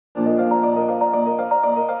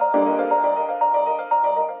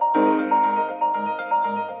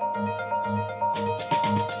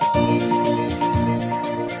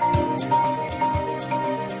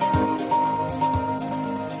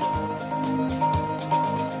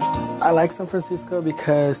I like San Francisco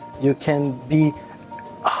because you can be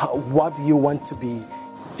what you want to be.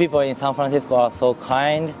 People in San Francisco are so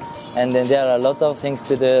kind, and then there are a lot of things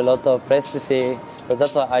to do, a lot of places to see. So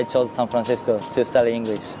that's why I chose San Francisco to study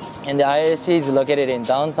English. And the ILSC is located in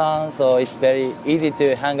downtown, so it's very easy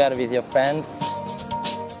to hang out with your friends.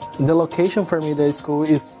 The location for me, the school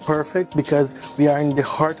is perfect because we are in the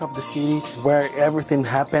heart of the city where everything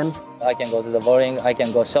happens. I can go to the bowling, I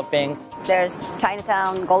can go shopping. There's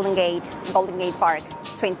Chinatown, Golden Gate Park,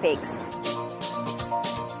 Twin Peaks.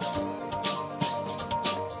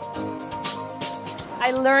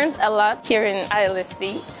 I learned a lot here in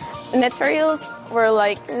ILSC. Materials were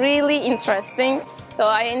like really interesting, so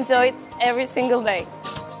I enjoyed every single day.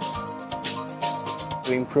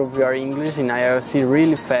 To improve your English in ILSC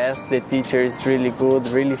really fast, the teacher is really good,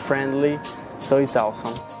 really friendly, so it's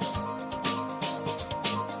awesome.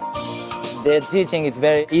 The teaching is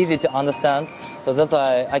very easy to understand, so that's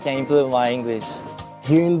why I can improve my English.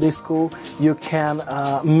 Here in this school, you can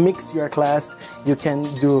mix your class. You can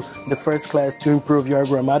do the first class to improve your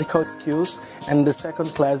grammatical skills, and the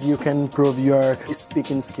second class you can improve your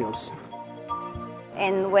speaking skills.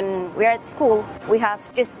 And when we're at school, we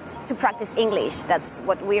have just to practice English. That's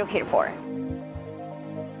what we're here for.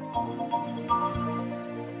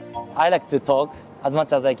 I like to talk as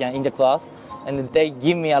much as I can in the class, and they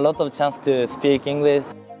give me a lot of chance to speak English.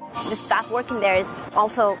 The staff working there is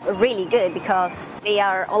also really good because they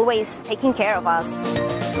are always taking care of us.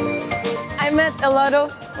 I met a lot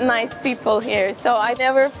of nice people here, so I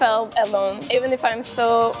never felt alone, even if I'm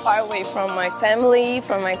so far away from my family,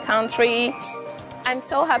 from my country. I'm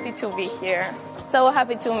so happy to be here, so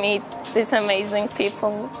happy to meet these amazing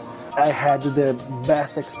people. I had the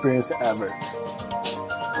best experience ever.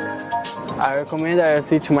 I recommend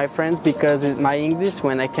ILSC to my friends because my English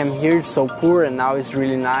when I came here is so poor and now it's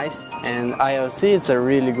really nice. And ILSC is a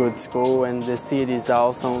really good school and the city is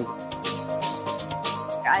awesome.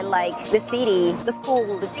 I like the city, the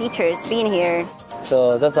school, the teachers being here.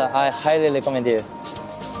 So that's why I highly recommend you.